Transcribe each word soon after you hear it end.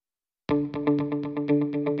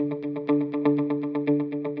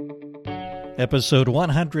Episode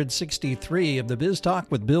 163 of the Biz Talk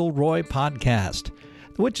with Bill Roy podcast.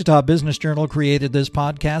 The Wichita Business Journal created this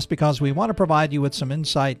podcast because we want to provide you with some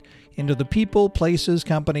insight into the people, places,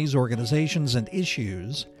 companies, organizations, and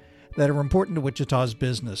issues that are important to Wichita's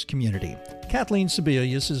business community. Kathleen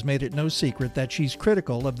Sebelius has made it no secret that she's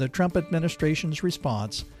critical of the Trump administration's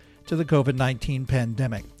response to the COVID-19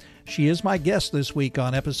 pandemic. She is my guest this week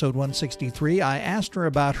on episode 163. I asked her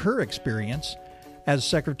about her experience as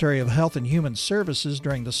Secretary of Health and Human Services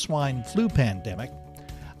during the swine flu pandemic.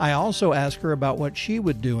 I also asked her about what she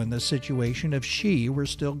would do in this situation if she were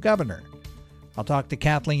still governor. I'll talk to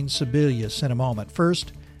Kathleen Sebelius in a moment.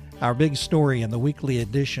 First, our big story in the weekly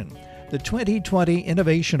edition, the 2020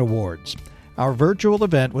 Innovation Awards. Our virtual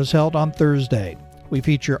event was held on Thursday. We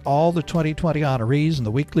feature all the 2020 honorees in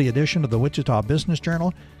the weekly edition of the Wichita Business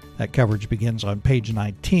Journal. That coverage begins on page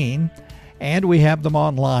 19. And we have them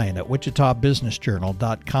online at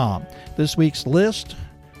wichitabusinessjournal.com. This week's list,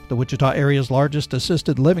 the Wichita area's largest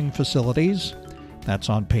assisted living facilities. That's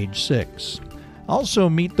on page 6. Also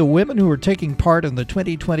meet the women who are taking part in the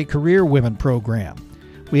 2020 Career Women program.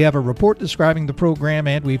 We have a report describing the program,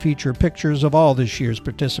 and we feature pictures of all this year's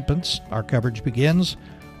participants. Our coverage begins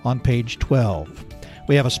on page 12.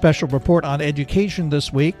 We have a special report on education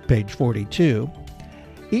this week, page 42.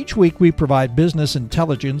 Each week we provide business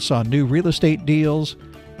intelligence on new real estate deals,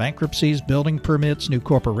 bankruptcies, building permits, new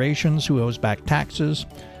corporations, who owes back taxes,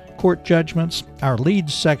 court judgments. Our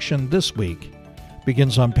leads section this week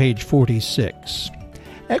begins on page 46.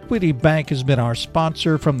 Equity Bank has been our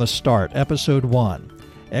sponsor from the start, episode 1.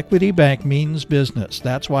 Equity Bank means business.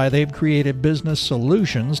 That's why they've created business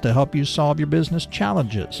solutions to help you solve your business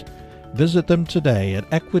challenges. Visit them today at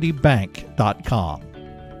equitybank.com.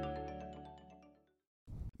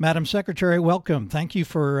 Madam Secretary, welcome. Thank you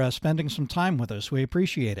for spending some time with us. We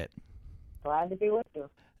appreciate it. Glad to be with you.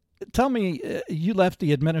 Tell me, you left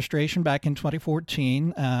the administration back in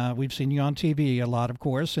 2014. We've seen you on TV a lot, of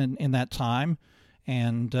course, in that time.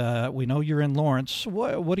 And we know you're in Lawrence.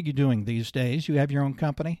 What are you doing these days? You have your own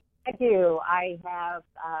company? I do. I have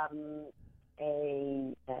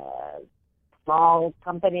a small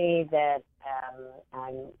company that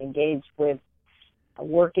I'm engaged with,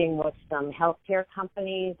 working with some healthcare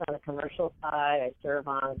companies on the commercial side. I serve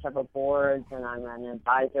on several boards, and I'm an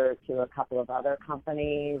advisor to a couple of other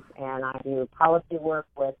companies. And I do policy work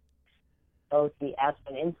with both the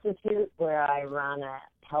Aspen Institute, where I run a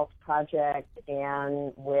health project,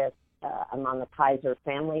 and with I'm on the Kaiser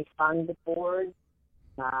Family Fund board.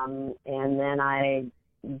 And then I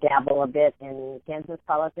dabble a bit in Kansas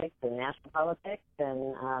politics and national politics,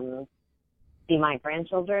 and see my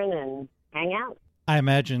grandchildren and hang out. I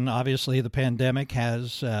imagine, obviously, the pandemic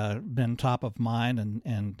has been top of mind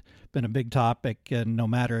and been a big topic, no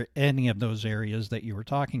matter any of those areas that you were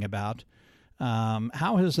talking about.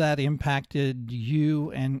 How has that impacted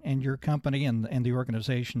you and your company and the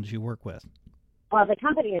organizations you work with? Well, the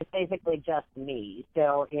company is basically just me.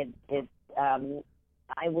 So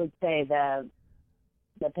I would say the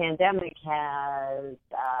pandemic has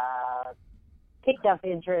picked up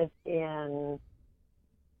interest in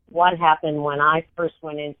what happened when I first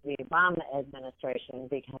went into the Obama administration,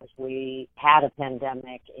 because we had a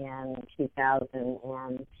pandemic in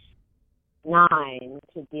 2009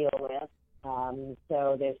 to deal with.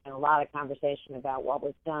 So there's been a lot of conversation about what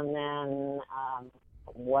was done then,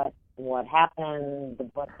 what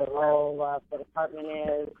happened, what the role of the department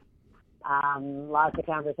is. Lots of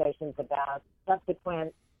conversations about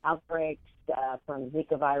subsequent outbreaks from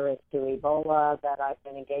Zika virus to Ebola that I've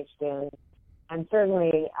been engaged in. And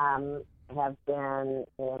certainly have been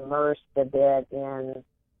immersed a bit in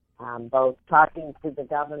both talking to the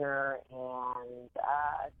governor and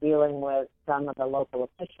dealing with some of the local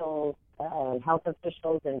officials and health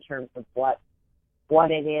officials in terms of what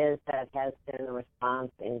it is that has been the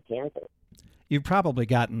response in Kansas. You've probably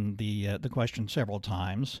gotten the question several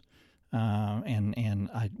times, and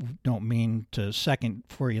I don't mean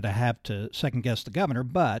for you to have to second guess the governor,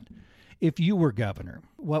 but if you were governor,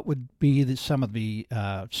 what would be some of the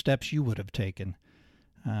steps you would have taken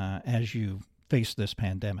as you faced this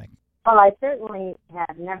pandemic? Well, I certainly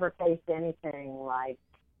have never faced anything like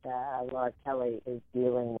Laura Kelly is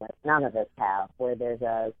dealing with. None of us have, where there's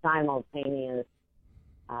a simultaneous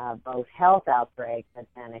both health outbreak and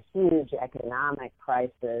then a huge economic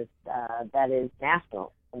crisis that is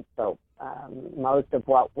national. And so most of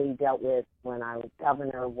what we dealt with when I was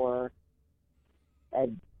governor were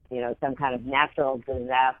some kind of natural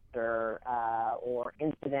disaster or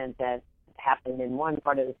incident that happened in one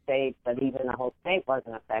part of the state, but even the whole state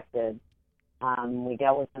wasn't affected. We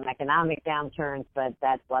dealt with some economic downturns, but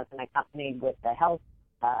that wasn't accompanied with the health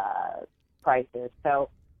crisis. So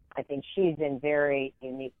I think she's in very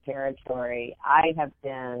unique territory. I have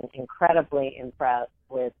been incredibly impressed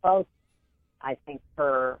with both, I think,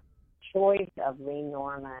 her choice of Lee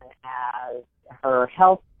Norman as her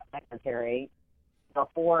health secretary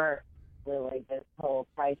before really this whole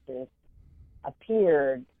crisis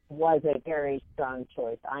appeared was a very strong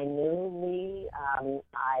choice. I knew Lee.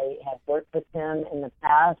 I had worked with him in the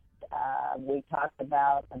past. We talked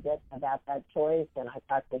about a bit about that choice, and I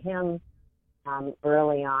talked to him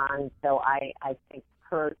early on. So I think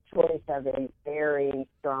her choice of a very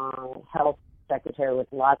strong health secretary with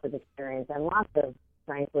lots of experience and lots of,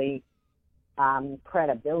 frankly,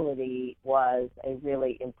 credibility was a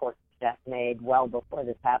really important step made well before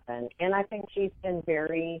this happened. And I think she's been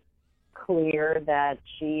very clear that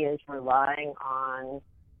she is relying on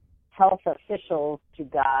health officials to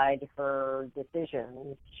guide her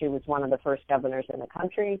decisions. She was one of the first governors in the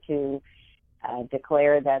country to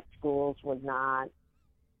declare that schools would not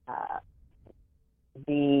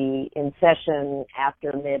be in session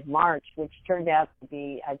after mid-March, which turned out to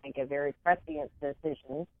be, I think, a very prescient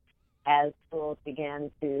decision as schools began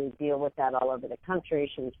to deal with that all over the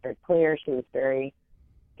country. She was very clear. She was very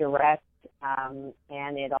direct.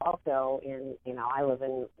 And it also, I live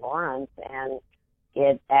in Lawrence, and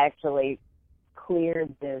it actually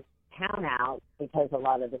cleared this town out because a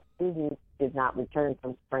lot of the students did not return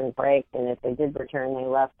from spring break, and if they did return, they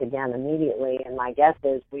left again immediately. And my guess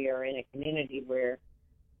is we are in a community where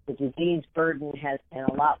the disease burden has been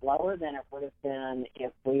a lot lower than it would have been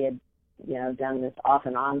if we had, done this off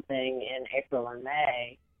and on thing in April and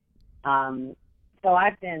May. So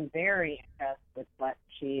I've been very impressed with what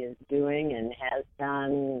she is doing and has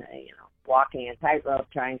done, walking a tightrope,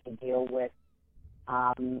 trying to deal with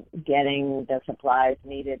getting the supplies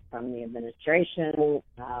needed from the administration.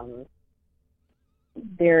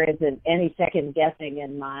 There isn't any second guessing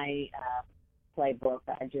in my playbook.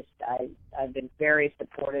 I've been very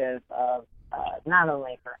supportive of not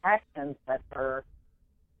only her actions, but her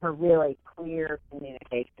really clear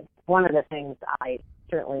communication. One of the things I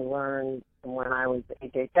certainly learned when I was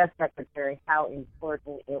HHS secretary, how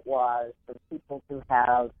important it was for people to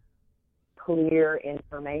have clear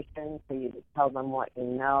information, so you tell them what you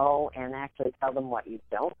know and actually tell them what you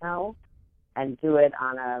don't know, and do it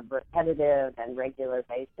on a repetitive and regular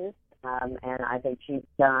basis. And I think she's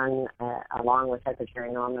done, along with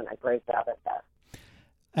Secretary Norman, a great job at that.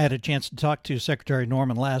 I had a chance to talk to Secretary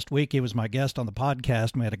Norman last week. He was my guest on the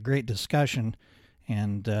podcast. We had a great discussion,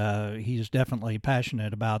 and he's definitely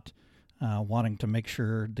passionate about wanting to make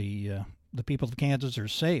sure the people of Kansas are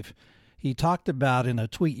safe. He talked about in a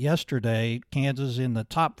tweet yesterday, Kansas in the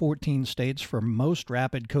top 14 states for most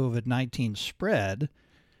rapid COVID-19 spread,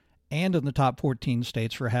 and in the top 14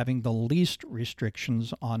 states for having the least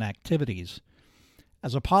restrictions on activities.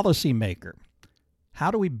 As a policymaker,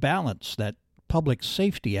 how do we balance that public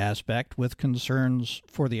safety aspect with concerns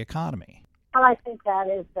for the economy? Well, I think that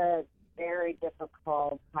is a very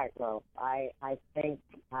difficult tightrope. I think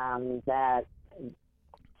that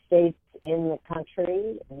states in the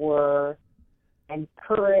country were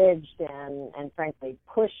encouraged and frankly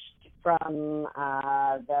pushed from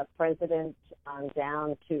the president on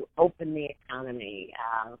down to open the economy.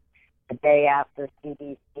 The day after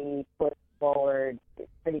CDC put forward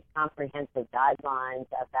pretty comprehensive guidelines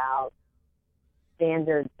about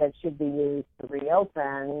standards that should be used to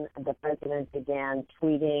reopen, the president began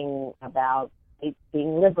tweeting about states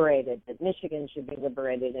being liberated, that Michigan should be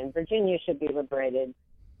liberated and Virginia should be liberated.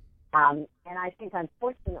 And I think,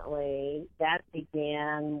 unfortunately, that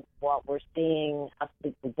began what we're seeing up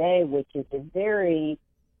to today, which is a very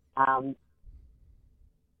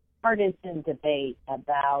partisan debate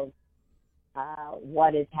about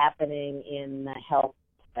what is happening in the health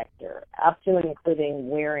sector, up to and including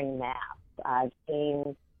wearing masks. I've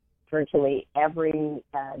seen virtually every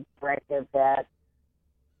directive that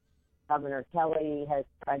Governor Kelly has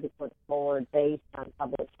tried to put forward based on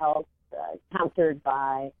public health, countered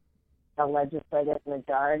by the legislative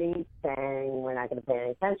majority saying we're not going to pay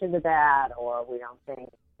any attention to that, or we don't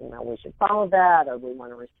think we should follow that, or we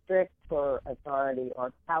want to restrict for authority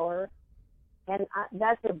or power. And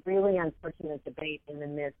that's a really unfortunate debate in the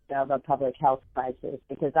midst of a public health crisis,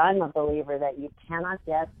 because I'm a believer that you cannot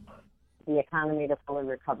get the economy to fully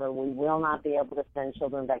recover. We will not be able to send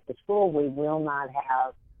children back to school. We will not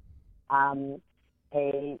have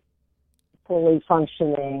a fully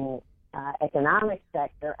functioning economic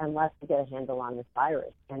sector unless we get a handle on this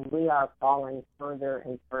virus. And we are falling further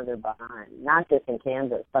and further behind, not just in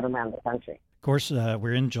Kansas, but around the country. Of course,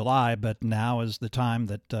 we're in July, but now is the time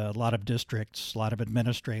that a lot of districts, a lot of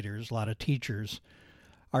administrators, a lot of teachers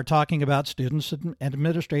are talking about students and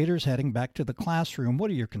administrators heading back to the classroom. What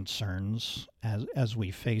are your concerns as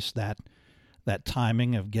we face that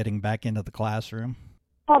timing of getting back into the classroom?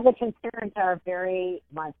 Well, the concerns are very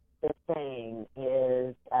much the same.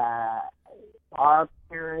 Is are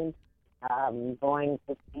parents going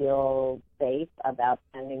to feel safe about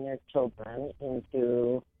sending their children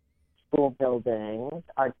into school buildings?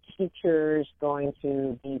 Are teachers going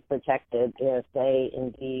to be protected if they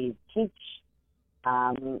indeed teach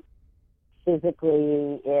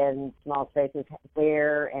physically in small spaces?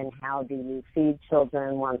 Where and how do you feed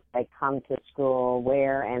children once they come to school?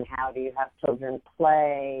 Where and how do you have children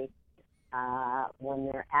play when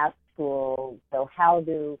they're at school? So how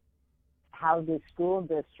do school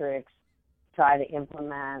districts try to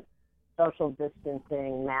implement social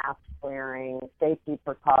distancing, mask wearing, safety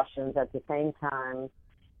precautions at the same time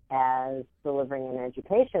as delivering an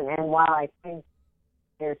education? And while I think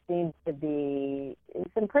there seems to be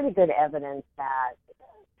some pretty good evidence that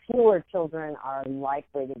fewer children are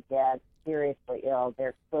likely to get seriously ill,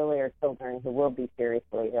 there clearly are children who will be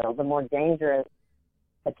seriously ill. The more dangerous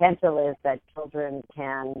potential is that children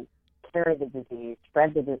can carry the disease,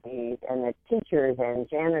 spread the disease, and that teachers and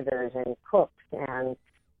janitors and cooks and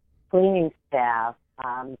cleaning staff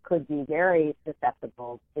could be very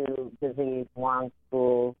susceptible to disease once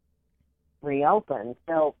schools reopen.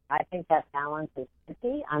 So I think that balance is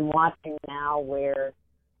tricky. I'm watching now where,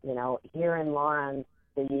 here in Lawrence,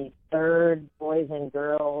 the third Boys and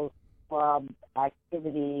Girls Club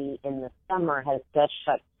activity in the summer has just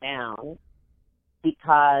shut down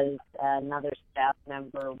because another staff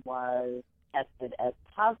member was tested as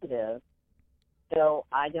positive. So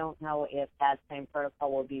I don't know if that same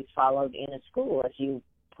protocol will be followed in a school. If you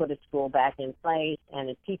put a school back in place and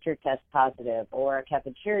a teacher tests positive or a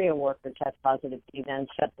cafeteria worker tests positive, you then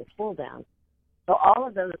shut the school down. So all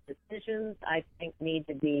of those decisions, I think, need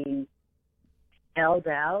to be spelled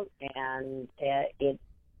out, and it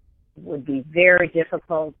would be very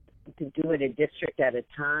difficult to do it a district at a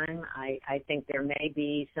time. I think there may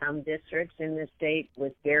be some districts in the state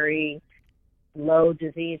with very low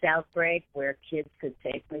disease outbreak where kids could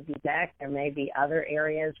safely be back. There may be other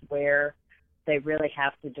areas where they really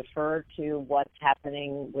have to defer to what's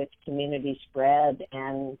happening with community spread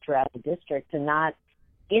and throughout the district to not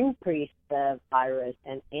increase the virus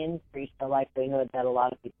and increase the likelihood that a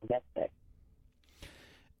lot of people get sick.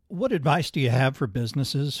 What advice do you have for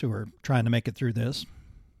businesses who are trying to make it through this?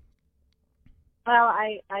 Well,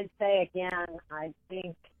 I'd say again, I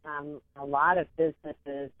think a lot of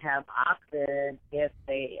businesses have opted, if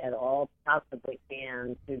they at all possibly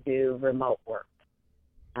can, to do remote work.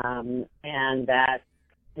 And that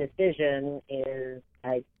decision is,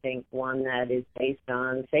 I think, one that is based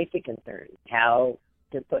on safety concerns. How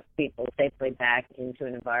to put people safely back into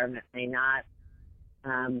an environment may not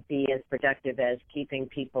be as productive as keeping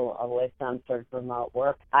people with some sort of remote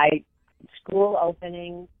work. School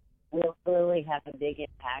opening will clearly have a big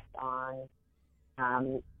impact on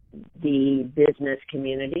the business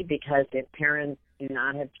community, because if parents do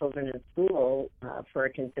not have children in school for a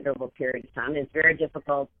considerable period of time, it's very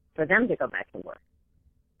difficult for them to go back to work.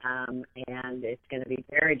 And it's going to be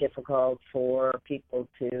very difficult for people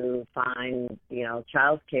to find,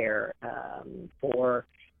 childcare for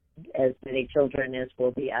as many children as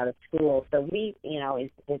will be out of school. So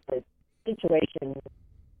it's a situation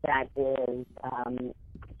that is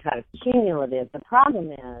kind of cumulative. The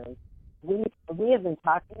problem is we have been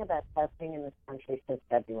talking about testing in this country since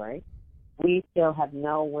February. We still have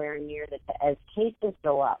nowhere near as cases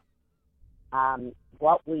go up.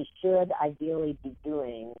 What we should ideally be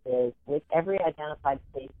doing is, with every identified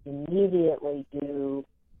case, immediately do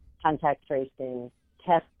contact tracing,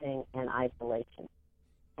 testing, and isolation.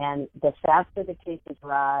 And the faster the cases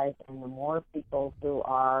rise and the more people who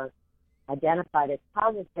are identified as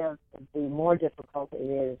positive, the more difficult it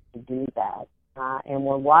is to do that. And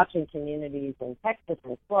we're watching communities in Texas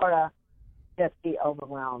and Florida just be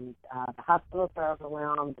overwhelmed. The hospitals are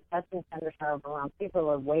overwhelmed. The testing centers are overwhelmed. People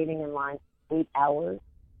are waiting in line 8 hours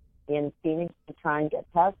in Phoenix to try and get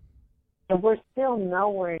tests. So we're still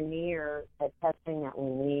nowhere near the testing that we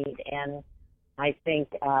need. And I think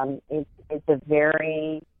it's a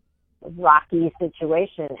very rocky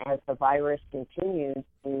situation as the virus continues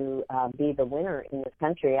to be the winner in this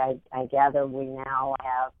country. I gather we now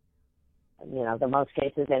have, the most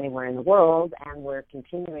cases anywhere in the world, and we're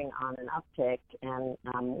continuing on an uptick, and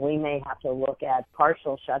we may have to look at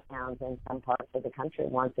partial shutdowns in some parts of the country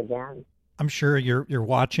once again. I'm sure you're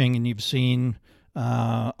watching and you've seen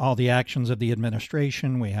all the actions of the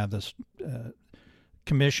administration. We have this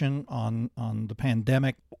commission on the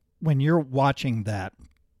pandemic. When you're watching that,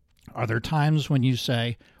 Are there times when you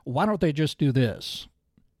say, why don't they just do this?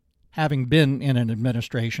 Having been in an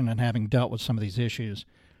administration and having dealt with some of these issues,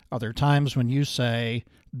 are there times when you say,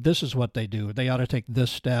 this is what they do, they ought to take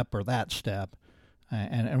this step or that step,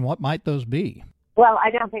 and what might those be? Well,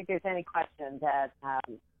 I don't think there's any question that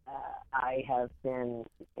I have been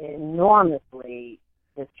enormously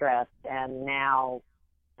distressed and now,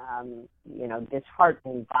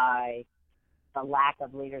 disheartened by the lack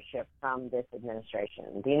of leadership from this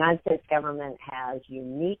administration. The United States government has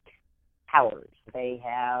unique powers. They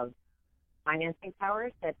have financing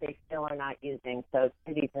powers that they still are not using. So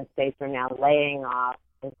cities and states are now laying off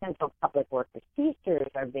essential public workers. Teachers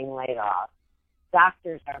are being laid off.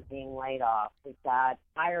 Doctors are being laid off. We've got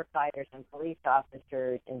firefighters and police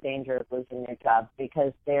officers in danger of losing their jobs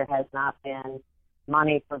because there has not been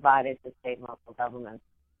money provided to state and local governments.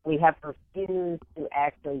 We have refused to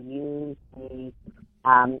actually use the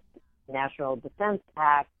National Defense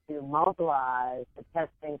Act to mobilize the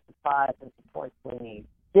testing, supplies, and supports we need.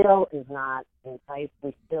 Still is not in place.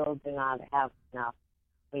 We still do not have enough.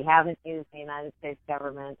 We haven't used the United States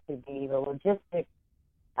government to be the logistics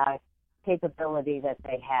capability that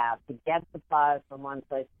they have to get supplies from one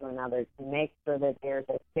place to another, to make sure that there's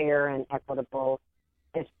a fair and equitable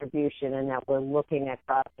distribution and that we're looking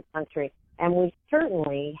across the country. And we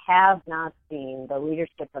certainly have not seen the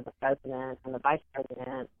leadership of the president and the vice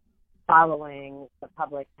president following the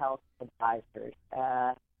public health advisors,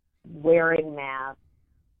 wearing masks,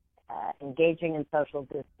 engaging in social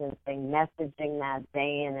distancing, messaging that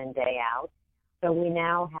day in and day out. So we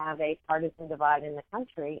now have a partisan divide in the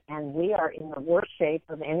country, and we are in the worst shape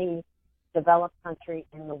of any developed country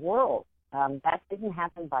in the world. That didn't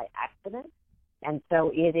happen by accident. And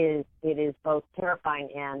so it is both terrifying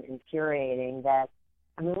and infuriating that,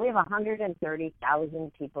 we have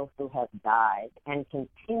 130,000 people who have died and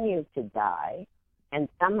continue to die, and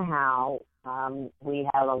somehow we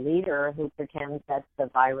have a leader who pretends that the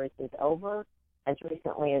virus is over. As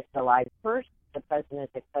recently as July 1st, the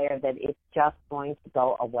president declared that it's just going to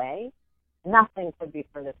go away. Nothing could be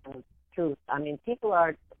further from the truth. People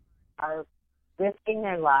are risking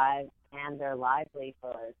their lives and their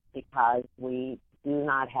livelihoods because we do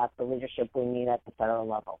not have the leadership we need at the federal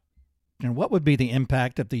level. And what would be the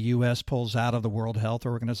impact if the U.S. pulls out of the World Health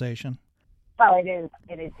Organization? Well, it is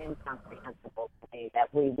incomprehensible to me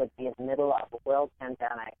that we would be in the middle of a world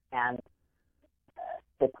pandemic and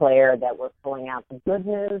declare that we're pulling out. The good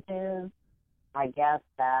news is, I guess,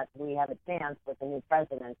 that we have a chance with the new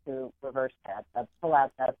president to reverse that. The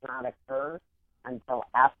pullout does not occur until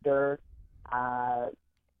after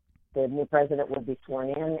the new president will be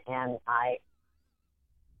sworn in, and I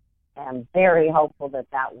am very hopeful that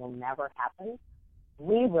that will never happen.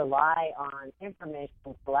 We rely on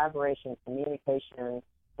information, collaboration, communication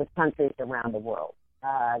with countries around the world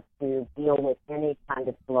to deal with any kind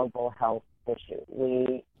of global health issue.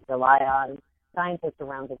 We rely on scientists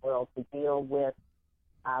around the world to deal with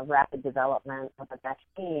rapid development of a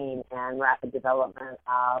vaccine and rapid development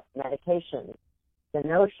of medications. The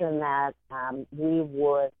notion that we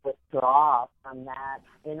would withdraw from that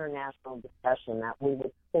international discussion, that we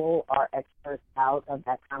would pull our experts out of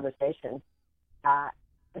that conversation,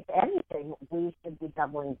 if anything, we should be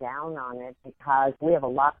doubling down on it because we have a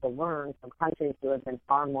lot to learn from countries who have been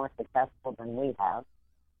far more successful than we have.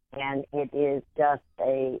 And it is just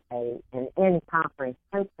an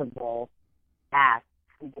incomprehensible act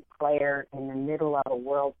to declare in the middle of a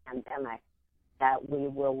world pandemic that we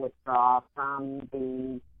will withdraw from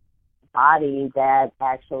the body that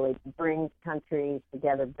actually brings countries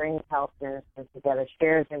together, brings health ministers together,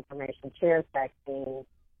 shares information, shares vaccines.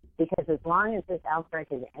 Because as long as this outbreak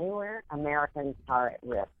is anywhere, Americans are at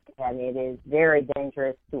risk. And it is very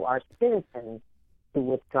dangerous to our citizens to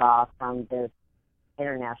withdraw from this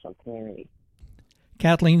international community.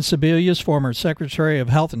 Kathleen Sebelius, former Secretary of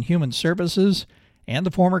Health and Human Services and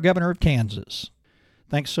the former governor of Kansas.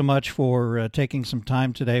 Thanks so much for taking some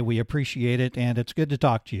time today. We appreciate it, and it's good to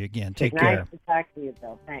talk to you again. Take care. Nice to talk to you,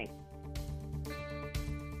 Bill. Thanks.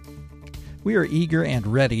 We are eager and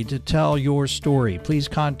ready to tell your story. Please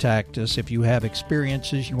contact us if you have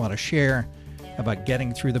experiences you want to share about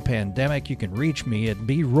getting through the pandemic. You can reach me at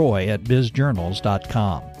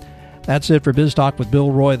broy@bizjournals.com. That's it for Biz Talk with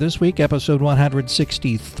Bill Roy this week, episode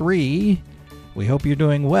 163. We hope you're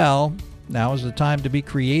doing well. Now is the time to be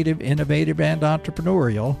creative, innovative, and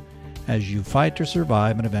entrepreneurial as you fight to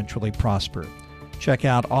survive and eventually prosper. Check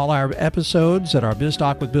out all our episodes at our Biz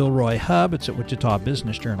Talk with Bill Roy hub. It's at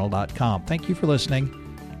WichitaBusinessJournal.com. Thank you for listening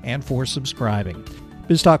and for subscribing.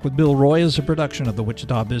 Biz Talk with Bill Roy is a production of the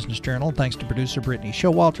Wichita Business Journal. Thanks to producer Brittany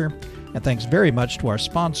Showalter, and thanks very much to our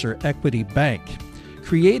sponsor, Equity Bank.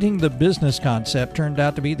 Creating the business concept turned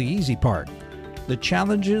out to be the easy part. The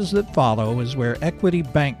challenges that follow is where Equity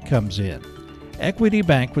Bank comes in. Equity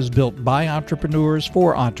Bank was built by entrepreneurs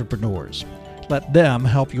for entrepreneurs. Let them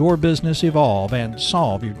help your business evolve and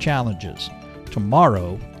solve your challenges.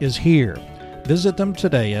 Tomorrow is here. Visit them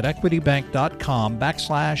today at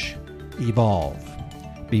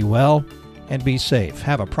equitybank.com/evolve. Be well and be safe.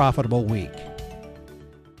 Have a profitable week.